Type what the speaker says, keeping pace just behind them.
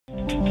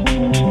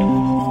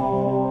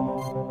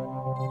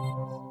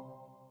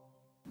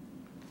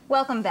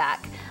Welcome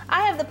back.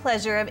 I have the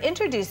pleasure of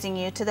introducing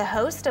you to the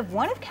host of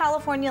one of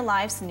California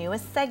Life's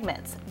newest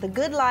segments, The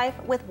Good Life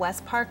with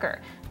Wes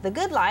Parker. The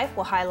Good Life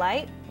will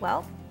highlight,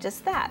 well,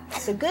 just that,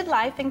 the good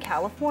life in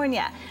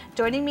California.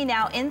 Joining me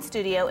now in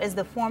studio is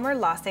the former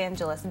Los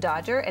Angeles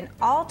Dodger and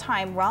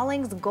all-time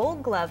Rawlings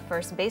Gold Glove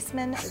first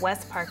baseman,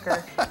 Wes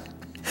Parker.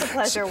 It's a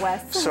pleasure,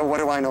 Wes. So what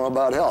do I know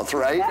about health,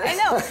 right? Yeah, I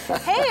know.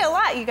 Hey, a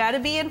lot. You got to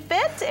be in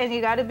fit and you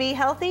got to be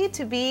healthy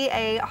to be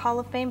a Hall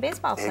of Fame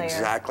baseball player.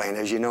 Exactly. And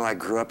as you know, I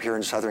grew up here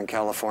in Southern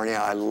California.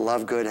 I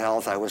love good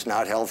health. I was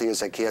not healthy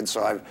as a kid,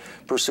 so I've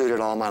pursued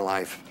it all my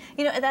life.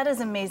 You know, that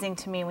is amazing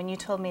to me when you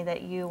told me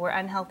that you were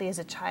unhealthy as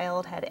a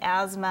child, had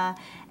asthma,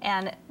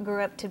 and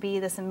grew up to be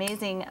this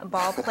amazing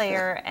ball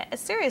player.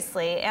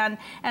 Seriously. And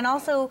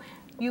also,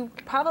 you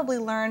probably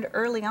learned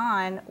early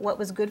on what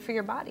was good for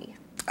your body.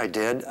 I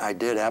did,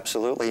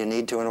 absolutely. You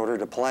need to in order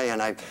to play,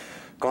 and I've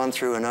gone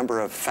through a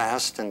number of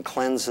fasts and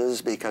cleanses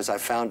because I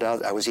found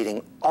out I was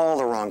eating all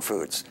the wrong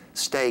foods.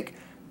 Steak,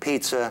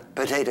 pizza,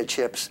 potato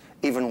chips,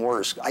 even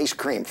worse, ice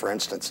cream, for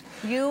instance.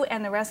 You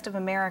and the rest of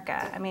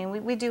America, I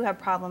mean, we do have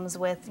problems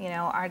with, you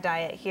know, our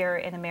diet here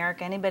in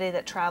America. Anybody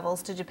that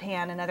travels to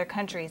Japan and other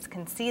countries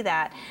can see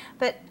that.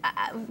 But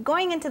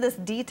going into this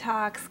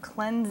detox,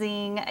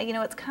 cleansing, you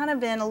know, it's kind of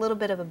been a little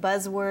bit of a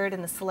buzzword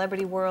in the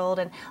celebrity world,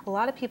 and a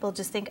lot of people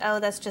just think, oh,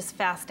 that's just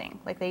fasting,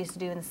 like they used to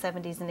do in the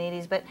 70s and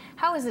 80s. But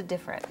how is it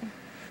different?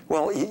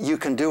 Well, you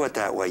can do it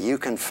that way. You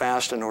can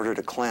fast in order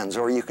to cleanse,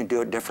 or you can do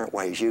it different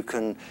ways. You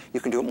can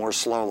do it more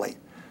slowly,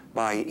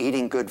 by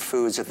eating good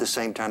foods at the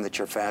same time that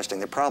you're fasting.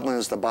 The problem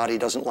is the body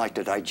doesn't like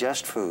to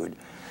digest food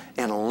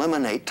and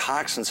eliminate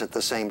toxins at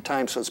the same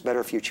time, so it's better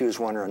if you choose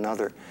one or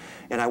another.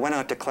 And I went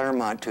out to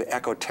Claremont to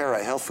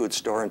Ecoterra, a health food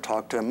store, and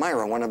talked to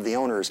Myra, one of the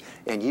owners,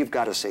 and you've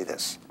got to see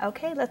this.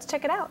 Okay, let's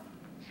check it out.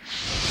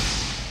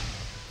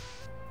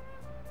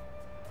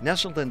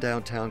 Nestled in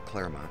downtown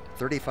Claremont,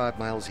 35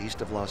 miles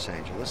east of Los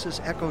Angeles, is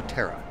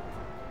Ecoterra,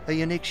 a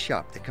unique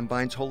shop that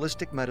combines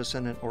holistic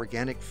medicine and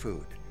organic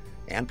food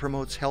and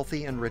promotes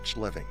healthy and rich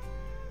living.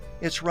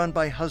 It's run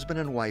by husband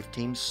and wife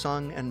teams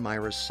Sung and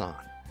Myra San,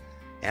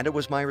 and it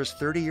was Myra's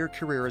 30-year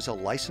career as a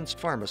licensed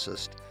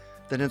pharmacist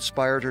that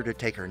inspired her to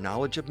take her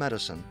knowledge of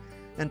medicine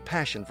and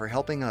passion for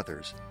helping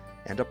others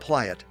and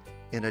apply it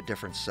in a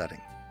different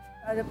setting.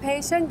 The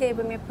patient gave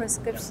me a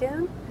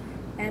prescription,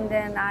 and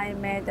then I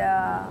made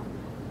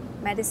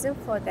medicine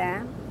for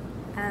them,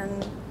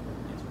 and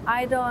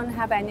I don't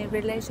have any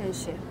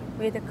relationship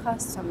with the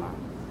customer.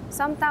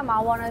 Sometimes I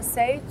want to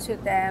say to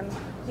them,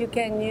 you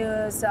can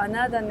use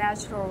another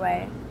natural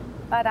way,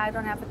 but I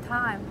don't have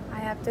time.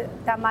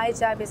 My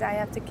job is I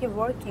have to keep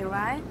working,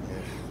 right?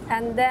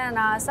 And then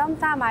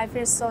sometimes I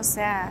feel so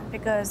sad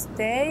because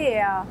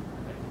they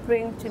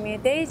bring to me,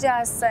 they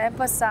just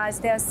emphasize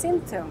their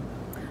symptom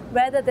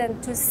rather than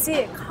to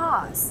see a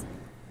cause.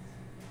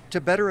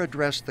 To better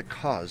address the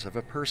cause of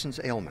a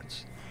person's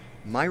ailments,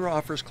 Myra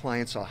offers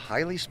clients a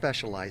highly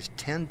specialized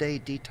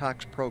 10-day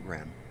detox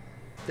program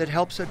that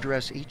helps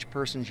address each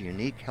person's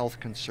unique health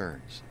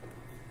concerns.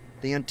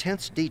 The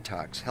intense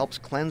detox helps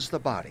cleanse the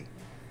body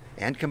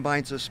and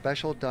combines a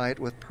special diet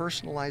with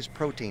personalized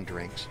protein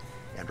drinks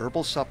and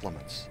herbal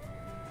supplements.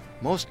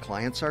 Most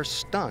clients are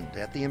stunned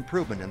at the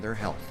improvement in their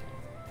health.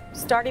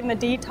 Starting the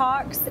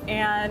detox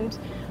and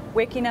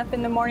waking up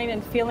in the morning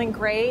and feeling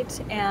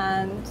great,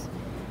 and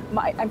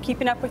I'm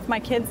keeping up with my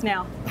kids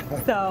now.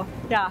 So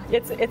yeah,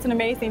 it's an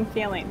amazing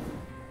feeling.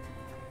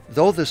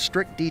 Though the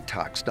strict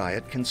detox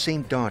diet can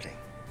seem daunting,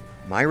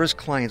 Myra's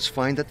clients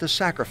find that the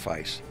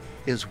sacrifice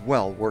is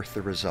well worth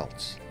the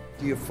results.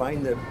 Do you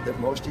find that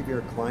most of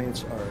your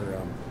clients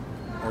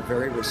are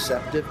very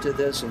receptive to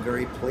this and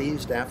very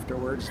pleased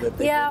afterwards?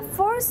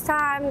 First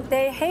time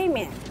they hate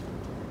me.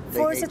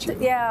 First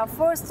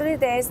 3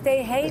 days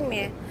they hate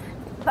me.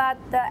 But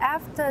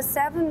after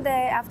 7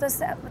 days, after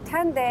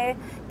 10 days,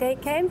 they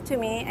came to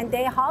me and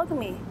they hugged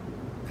me.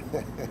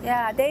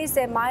 Yeah, they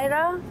said,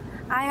 Myra,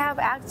 I have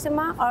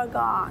eczema, all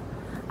gone.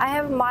 I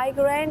have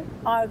migraine,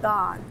 all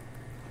gone.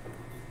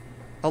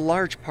 A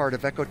large part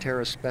of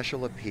Ecoterra's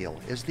special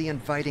appeal is the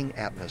inviting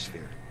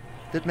atmosphere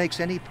that makes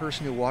any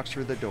person who walks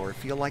through the door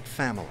feel like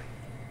family.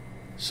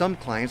 Some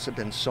clients have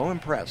been so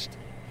impressed,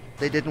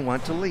 they didn't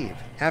want to leave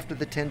after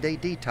the 10-day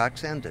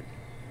detox ended.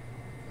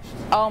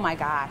 Oh my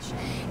gosh,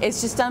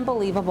 it's just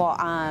unbelievable.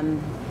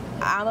 I'm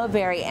a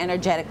very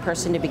energetic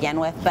person to begin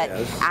with, but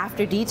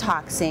after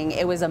detoxing,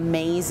 it was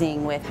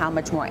amazing with how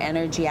much more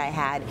energy I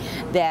had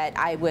that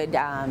I would,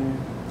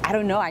 I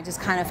don't know, I just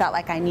kind of felt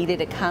like I needed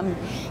to come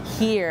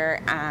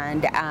here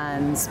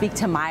and speak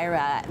to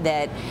Myra,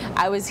 that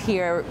I was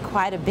here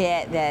quite a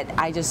bit, that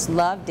I just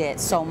loved it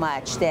so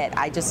much that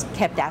I just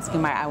kept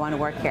asking Myra, I want to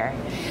work here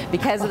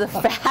because of the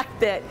fact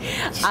that...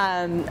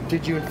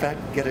 Did you in fact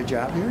get a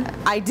job here?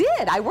 I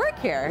did. I work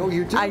here. Oh,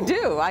 you do?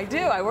 I do.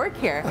 I work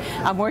here.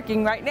 I'm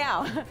working right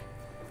now.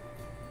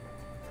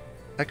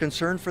 A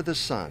concern for the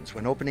Suns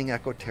when opening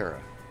Ecoterra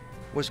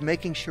was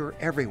making sure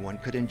everyone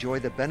could enjoy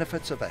the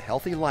benefits of a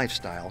healthy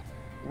lifestyle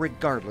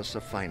regardless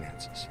of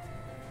finances.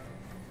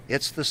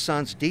 It's the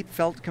son's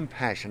deep-felt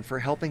compassion for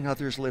helping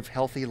others live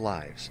healthy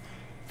lives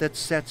that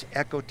sets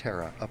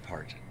Ecoterra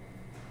apart.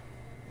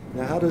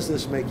 Now, how does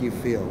this make you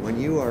feel when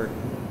you are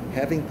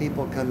having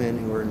people come in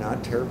who are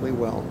not terribly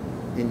well,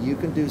 and you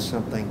can do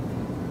something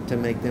to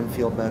make them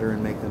feel better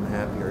and make them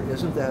happier?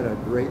 Isn't that a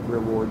great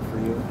reward for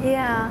you?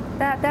 Yeah,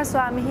 that's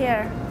why I'm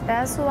here.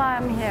 That's why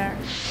I'm here.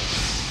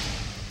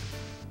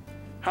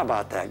 How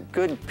about that?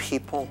 Good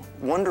people,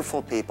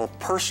 wonderful people,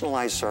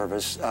 personalized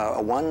service,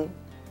 a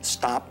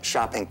one-stop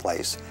shopping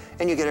place,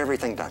 and you get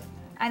everything done.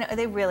 I know,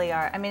 they really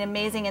are. I mean,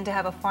 amazing, and to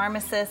have a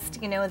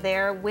pharmacist, you know,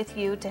 there with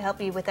you to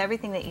help you with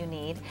everything that you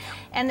need.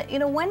 And, you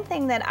know, one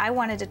thing that I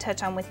wanted to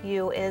touch on with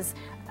you is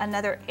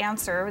another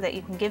answer that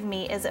you can give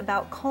me is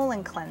about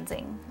colon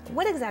cleansing.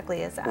 What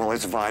exactly is that? Well,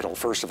 it's vital.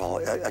 First of all,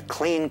 a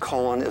clean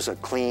colon is a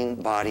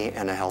clean body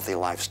and a healthy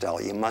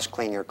lifestyle. You must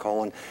clean your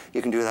colon.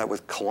 You can do that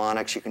with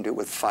colonics, you can do it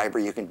with fiber,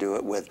 you can do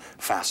it with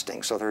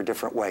fasting. So there are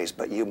different ways,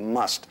 but you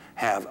must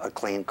have a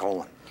clean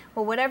colon.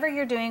 Well, whatever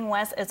you're doing,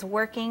 Wes, it's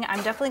working.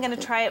 I'm definitely going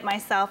to try it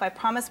myself. I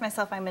promised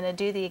myself I'm going to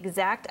do the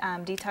exact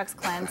detox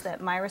cleanse that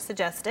Myra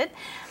suggested.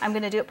 I'm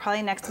going to do it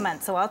probably next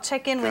month. So I'll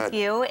check in with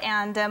you,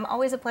 and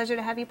always a pleasure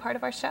to have you part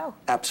of our show.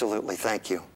 Absolutely. Thank you.